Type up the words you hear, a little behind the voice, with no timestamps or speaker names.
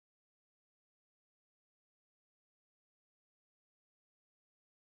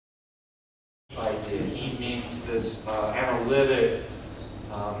idea. He means this analytic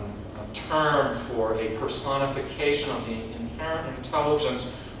term for a personification of the inherent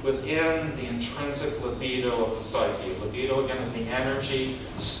intelligence within the intrinsic libido of the psyche. Libido, again, is the energy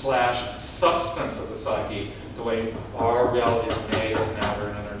 / substance of the psyche, the way our reality is made of matter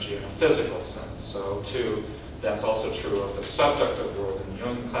and energy in a physical sense. So, too, that's also true of the subjective world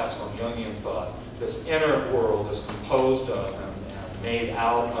in classical Jungian thought. This inner world is composed of and made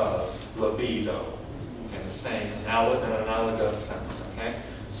out of libido, in the same, in an analogous sense, okay?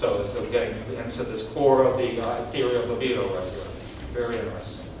 So we're getting into this core of the theory of libido right here. Very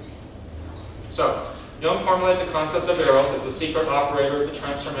interesting. So, Jung formulated the concept of Eros as the secret operator of the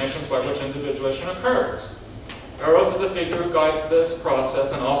transformations by which individuation occurs. Eros is a figure who guides this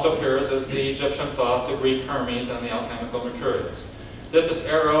process and also appears as the Egyptian thought, the Greek Hermes, and the alchemical Mercurius. This is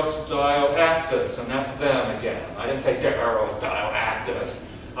Eros Dioactus, and that's them again. I didn't say Eros Dioactus.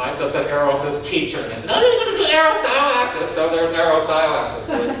 I just said Eros is teacher. And I said, no, you're going to do Eros Dioactus, so there's Eros Dioactus.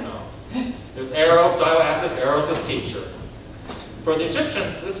 So, no. There's Eros Dioactus, Eros is teacher. For the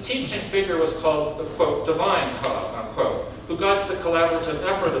Egyptians, this teaching figure was called the, quote, divine Ka, unquote, who guides the collaborative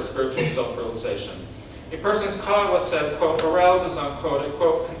effort of spiritual self-realization. A person's Ka was said, quote, arouses, unquote, a,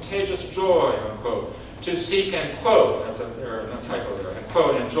 quote, contagious joy, unquote, to seek and, quote, that's a typo there, and,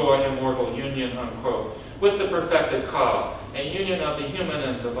 quote, enjoy immortal union, unquote, with the perfected Ka, a union of the human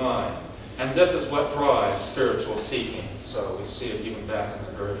and divine. And this is what drives spiritual seeking. So we see it even back in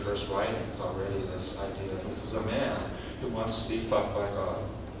the very first writings already, this idea that this is a man who wants to be fucked by God.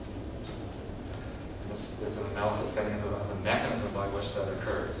 This is an analysis getting into the mechanism by which that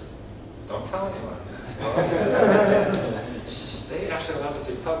occurs. Don't tell anyone. It's, well, they actually allowed this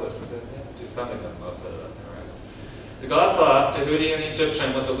to be published, so they have to do something about it. The god Thoth, Tahuti in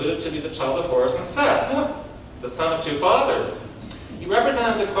Egyptian, was alluded to be the child of Horus and Seth, the son of two fathers. He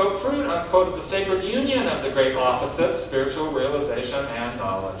represented the, quote, fruit, unquote, of the sacred union of the great opposites, spiritual realization and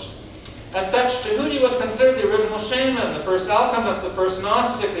knowledge. As such, Tahuti was considered the original shaman, the first alchemist, the first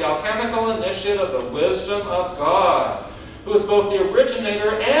Gnostic, the alchemical initiate of the wisdom of God, who was both the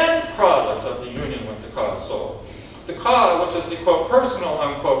originator and product of the union with the Ka soul. The Ka, which is the, quote, personal,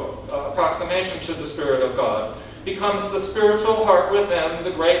 unquote, approximation to the Spirit of God, becomes the spiritual heart within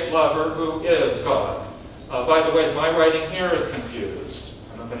the great lover who is God. By the way, my writing here is confused.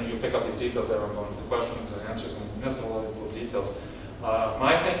 I don't know if any of you pick up these details ever. I'm going into questions and answers and missing all these little details.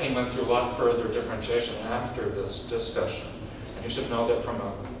 My thinking went through a lot further differentiation after this discussion. And you should know that from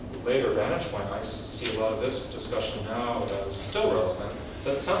a later vantage point, I see a lot of this discussion now as still relevant,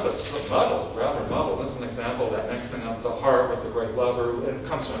 but some of it's muddled, rather muddled. This is an example of that mixing up the heart with the great lover, and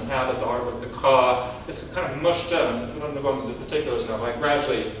comes to inhabit the heart with the Ka. It's kind of mushed in. We don't go into the particulars now. I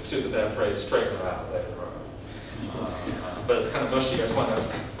gradually, to that phrase, straighten it out later on. But it's kind of mushy. I just want to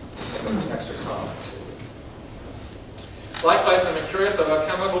make an extra comment too. Likewise, the Mercurius of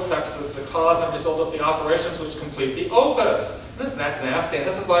alchemical texts is the cause and result of the operations which complete the opus. Isn't that nasty? And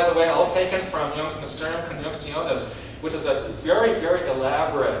this is, by the way, all taken from Jung's Mysterium Conjunctionis, which is a very, very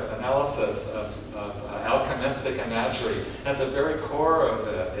elaborate analysis of alchemistic imagery. At the very core of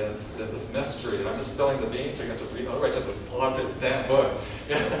it is this mystery. And I'm just spilling the beans so you have to read all the way to a lot of this damn book.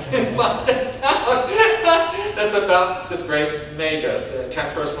 You know, find this out. That's about this great magus,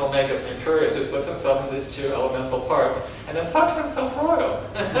 transpersonal magus, Mercurius, who splits himself into these two elemental parts and then fucks himself royal.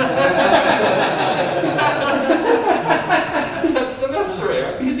 That's the mystery.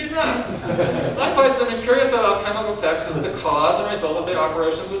 I kid you not. Likewise, the Mercurius of alchemical text is the cause and result of the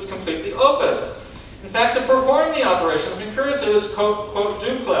operations which complete the opus. In fact, to perform the operation, Mercurius is, quote,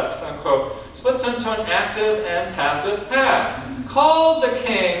 duplex, unquote, splits into an active and passive path, called the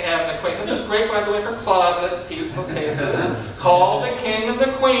king and the queen. This is great, by the way, for closet people cases. Call the king and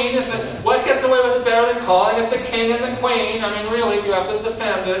the queen. It's what gets away with it better than calling it the king and the queen? I mean, really, if you have to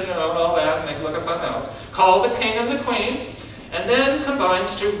defend it, you know, and all that, and make it look at something else. Call the king and the queen, and then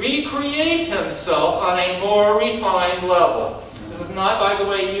combines to recreate himself on a more refined level. This is not, by the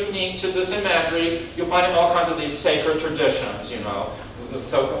way, unique to this imagery. You'll find it in all kinds of these sacred traditions, you know.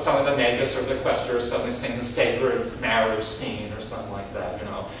 So some of the magus or the questors suddenly sing the sacred marriage scene or something like that, you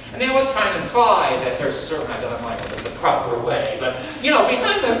know. And they always try and imply that they're certainly identifying it in the proper way. But, you know,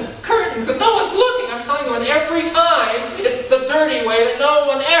 behind those curtains and no one's looking, I'm telling you, and every time it's the dirty way that no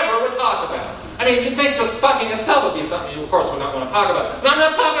one ever would talk about. I mean, you'd think just fucking itself would be something you, of course, would not want to talk about. But I'm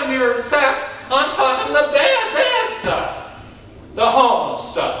not talking mere sex, I'm talking the bad, bad stuff. The homo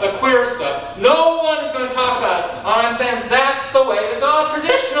stuff, the queer stuff. No one is going to talk about it. I'm saying that's the way to God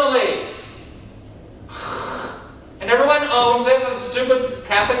traditionally. And everyone owns it, the stupid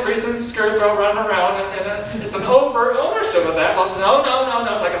Catholic priests in skirts all running around, and it's an overt ownership of that. Well, no,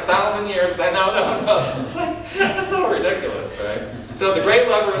 it's like 1,000 years, say no. It's like, that's so ridiculous, right? So the great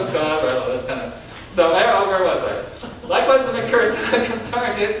lover is God, right, all this kind of, so where was I? Likewise, the Mercurius, I'm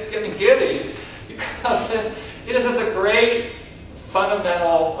sorry, getting giddy, because it is a great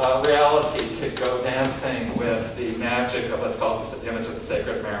fundamental reality to go dancing with the magic of, let's call it the image of the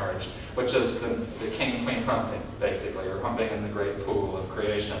sacred marriage, which is the king and queen humping, basically, or humping in the great pool of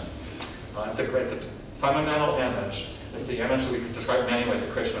creation. It's a fundamental image. It's the image that we could describe in many ways,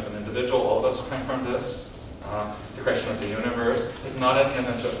 the creation of an individual. All of us come from this. The creation of the universe. It's not an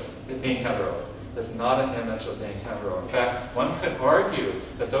image of being hetero. It's not an image of being hetero. In fact, one could argue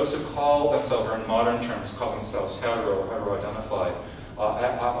that those who call themselves, or in modern terms call themselves hetero or hetero-identified,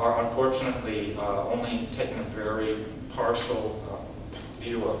 are unfortunately only taking a very partial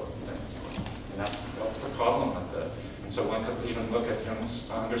view of things. And that's the problem with it. And so one could even look at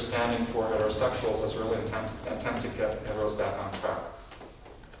Jung's understanding for heterosexuals as really an attempt to get heteros back on track.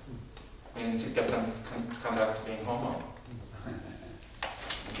 Meaning to get them to come back to being homo.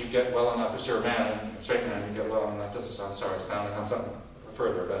 If you get well enough, if you're a man, and a straight man, you get well enough, this is, I'm sorry, expounding on something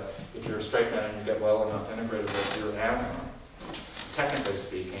further, but if you're a straight man and you get well enough integrated with your anima, technically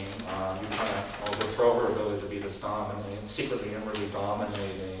speaking, you kind of overthrow her ability to be this dominating, secretly inwardly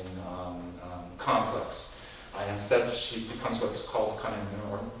dominating complex. Instead, she becomes what's called kind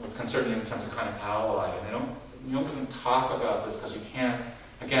of, or what's considered in terms of kind of ally. And Jung doesn't talk about this because you can't,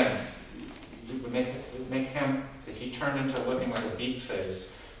 again, you would make him, if he turned into looking like a beat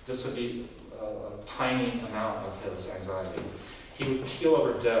face, this would be a tiny amount of his anxiety. He would keel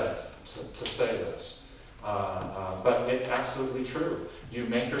over dead to say this. But it's absolutely true. You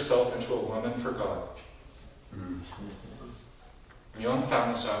make yourself into a woman for God. Jung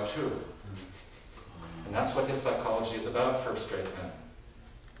found this out too. And that's what his psychology is about for straight men.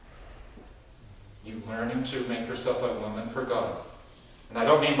 You learning to make yourself a woman for God. And I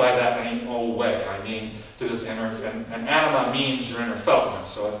don't mean by that any old way. I mean through this inner, and anima means your inner feltness,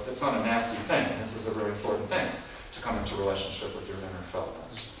 so it's not a nasty thing. This is a really important thing, to come into relationship with your inner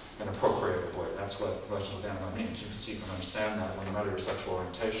feltness in a procreative way. That's what relationship with anima means. You can understand that when you matter your sexual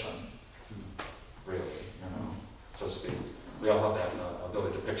orientation, really, so to speak. We all have that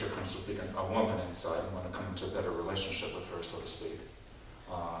ability to picture, kind of speak, a woman inside and want to come into a better relationship with her, so to speak.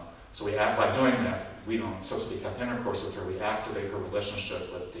 So we act, by doing that, we don't, so to speak, have intercourse with her. We activate her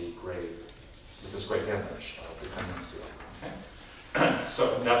relationship with this great image of dependency. Okay?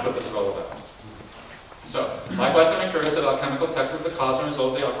 So that's what this is all about. So, likewise, the Mercurius of alchemical text is the cause and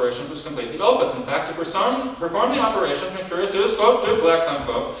result of the operations which complete the opus. In fact, to perform the operations, Mercurius is, quote, duplex,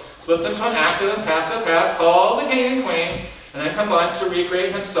 unquote, splits into an active and passive half called the king and queen, and then combines to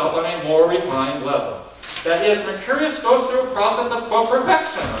recreate himself on a more refined level. That is, Mercurius goes through a process of, quote,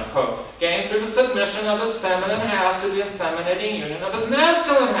 perfection, unquote, gained through the submission of his feminine half to the inseminating union of his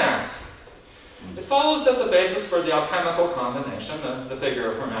masculine half. It follows that the basis for the alchemical combination, the figure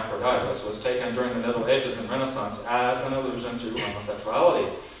of Hermaphroditus, was taken during the Middle Ages and Renaissance as an allusion to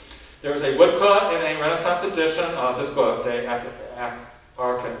homosexuality. There is a woodcut in a Renaissance edition of this book, De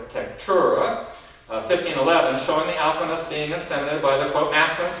Architectura, 1511, showing the alchemist being inseminated by the, quote,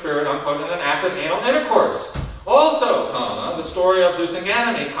 masculine spirit, unquote, in an act of anal intercourse. Also, the story of Zeus and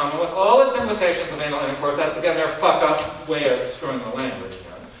Ganymede, with all its implications of anal intercourse. That's, again, their fuck-up way of screwing the language.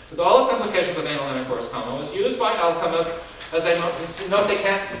 With all its implications of anal intercourse, was used by alchemists as a, notice they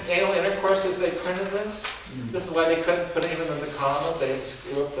can't, anal intercourse as they printed this. This is why they couldn't put even in the commas. They had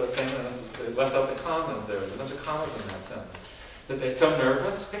screwed up the thing and they left out the commas there. There's a bunch of commas in that sentence. That they're so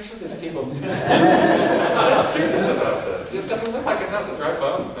nervous. Picture these people. That's serious about this. It doesn't look like it has the dry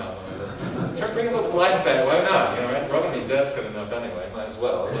bones now. Try to bring a little life back. Why not? We're going to be dead soon enough anyway. Might as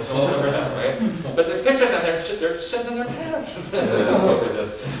well. We'll never know, right? But the picture of them, they're shitting their pants over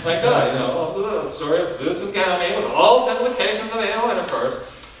this. My God, also the story of Zeus and Ganymede with all its implications of anal intercourse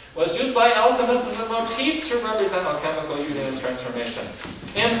was used by alchemists as a motif to represent alchemical union and transformation.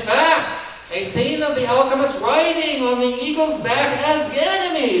 In fact, a scene of the alchemist riding on the eagle's back as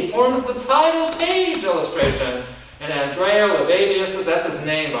Ganymede forms the title page illustration. And Andrea Libavius, that's his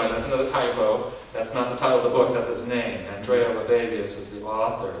name, that's another typo. That's not the title of the book, that's his name. Andrea Libavius is the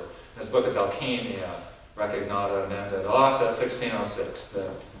author. His book is Alchemia, Recognata Menda Aucta, 1606.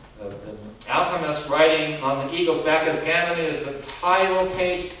 The alchemist riding on the eagle's back as Ganymede is the title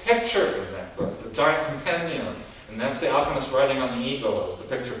page picture in that book. It's a giant compendium. And that's the alchemist riding on the eagle as the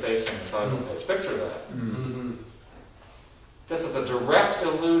picture facing the title page. Picture that. This is a direct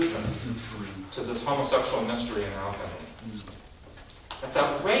allusion to this homosexual mystery in alchemy. That's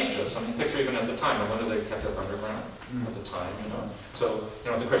outrageous. I mean, picture even at the time. No wonder they kept it underground at the time, you know. So, you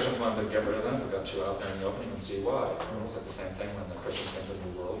know, the Christians wanted to get rid of them. We got you out there in the open. You can see why. You know, it's like the same thing when the Christians came to the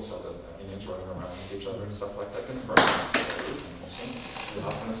New World, so the Indians running around with each other and stuff like that. Couldn't burn them. So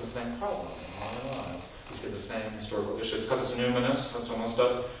often it's the same problem. On and on. You see the same historical issues. Because it's numinous. That's almost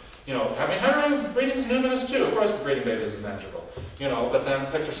stuff. You know, I mean, hetero breeding's numinous too. Of course, breeding babies is magical. You know, but then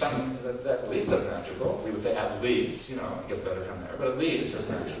picture something that at least is magical. We would say at least, you know, it gets better from there, but at least is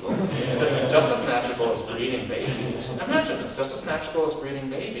magical. It's just as magical as breeding babies. Imagine, it's just as magical as breeding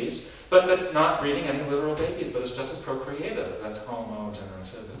babies, but that's not breeding any literal babies, but it's just as procreative. That's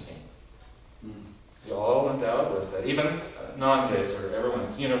homogenerativity. You're all endowed with it. Even non-gays or everyone,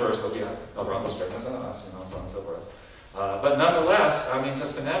 it's universal. We have other straighteners than us, you know, and so on and so forth. But nonetheless, I mean,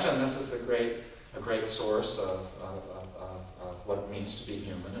 just imagine this is a great source of what it means to be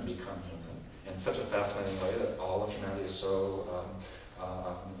human and become human in such a fascinating way that all of humanity is so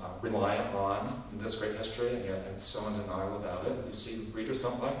reliant on this great history, and yet it's so in denial about it. You see, readers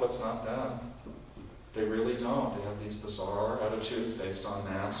don't like what's not them. They really don't. They have these bizarre attitudes based on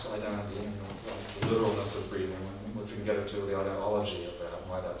mass identity and the literalness of breeding, which we can get into the ideology of that and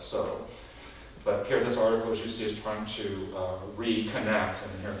why that's so. But here, this article, as you see, is trying to reconnect,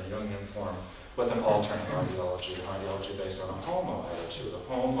 and here in the Jungian form, with an alternate ideology, an ideology based on a homo attitude,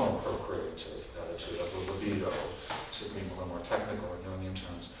 a homo-procreative attitude of the libido, to be a little more technical in Jungian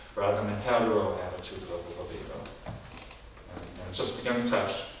terms, rather than a hetero attitude of the libido. And it's just beginning to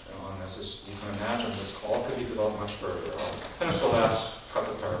touch on this. As you can imagine, this all could be developed much further. I'll finish the last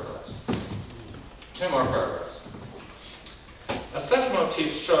couple of paragraphs. 2 more paragraphs. As such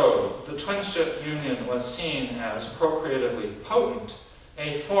motifs show, the twinship union was seen as procreatively potent,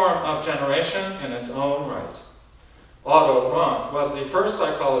 a form of generation in its own right. Otto Rank was the first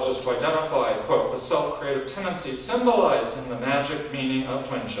psychologist to identify, quote, the self-creative tendency symbolized in the magic meaning of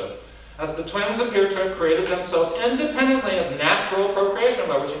twinship, as the twins appear to have created themselves independently of natural procreation,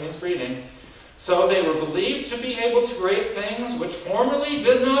 by which he means breeding, so they were believed to be able to create things which formerly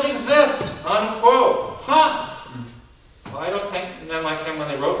did not exist, unquote. Huh! I don't think men like him, when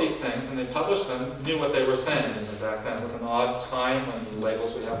they wrote these things and they published them, knew what they were saying. And back then it was an odd time when the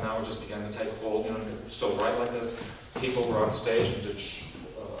labels we have now were just beginning to take hold. You know, you could still write like this. People were on stage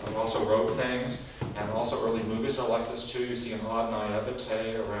and also wrote things. And also early movies are like this too. You see an odd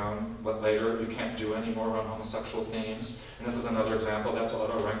naivete around what later you can't do anymore around homosexual themes. And this is another example. That's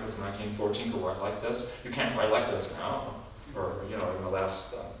Otto Rank, this is 1914, could write like this. You can't write like this now. Or, you know, in the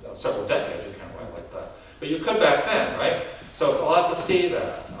last several decades you can't write like that. But you could back then, right? So it's odd to see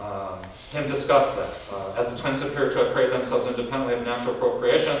that, him discuss that, as the twins appear to have created themselves independently of natural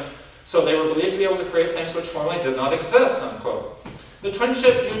procreation, so they were believed to be able to create things which formerly did not exist, unquote. The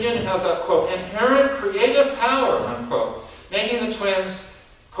twinship union has a, quote, inherent creative power, unquote, making the twins,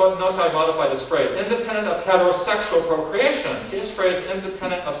 quote, notice how I modified this phrase, independent of heterosexual procreation. See his phrase,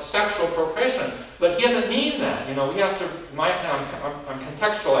 independent of sexual procreation. But he doesn't mean that. You know, we have to, I'm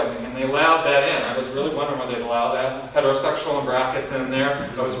contextualizing, and they allowed that in. I was really wondering whether they'd allow that heterosexual in brackets in there.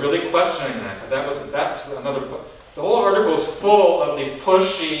 I was really questioning that, because that's another, the whole article is full of these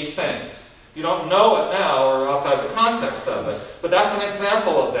pushy things. You don't know it now or outside the context of it, but that's an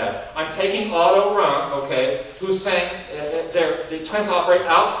example of that. I'm taking Otto Rank, okay, who's saying the twins operate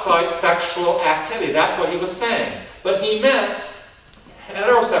outside sexual activity. That's what he was saying. But he meant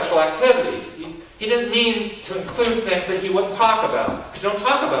heterosexual activity. He didn't mean to include things that he wouldn't talk about. You don't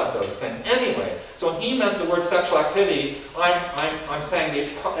talk about those things anyway. So when he meant the word sexual activity, I'm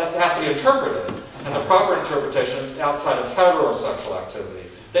saying that has to be interpreted. And the proper interpretation is outside of heterosexual activity.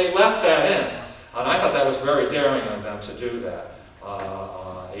 They left that in, and I thought that was very daring of them to do that,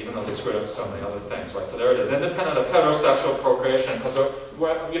 even though they screwed up so many other things, right? So there it is, independent of heterosexual procreation, because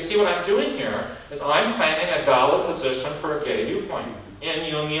you see what I'm doing here is I'm claiming a valid position for a gay viewpoint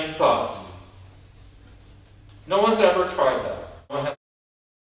in Jungian thought. No one's ever tried that.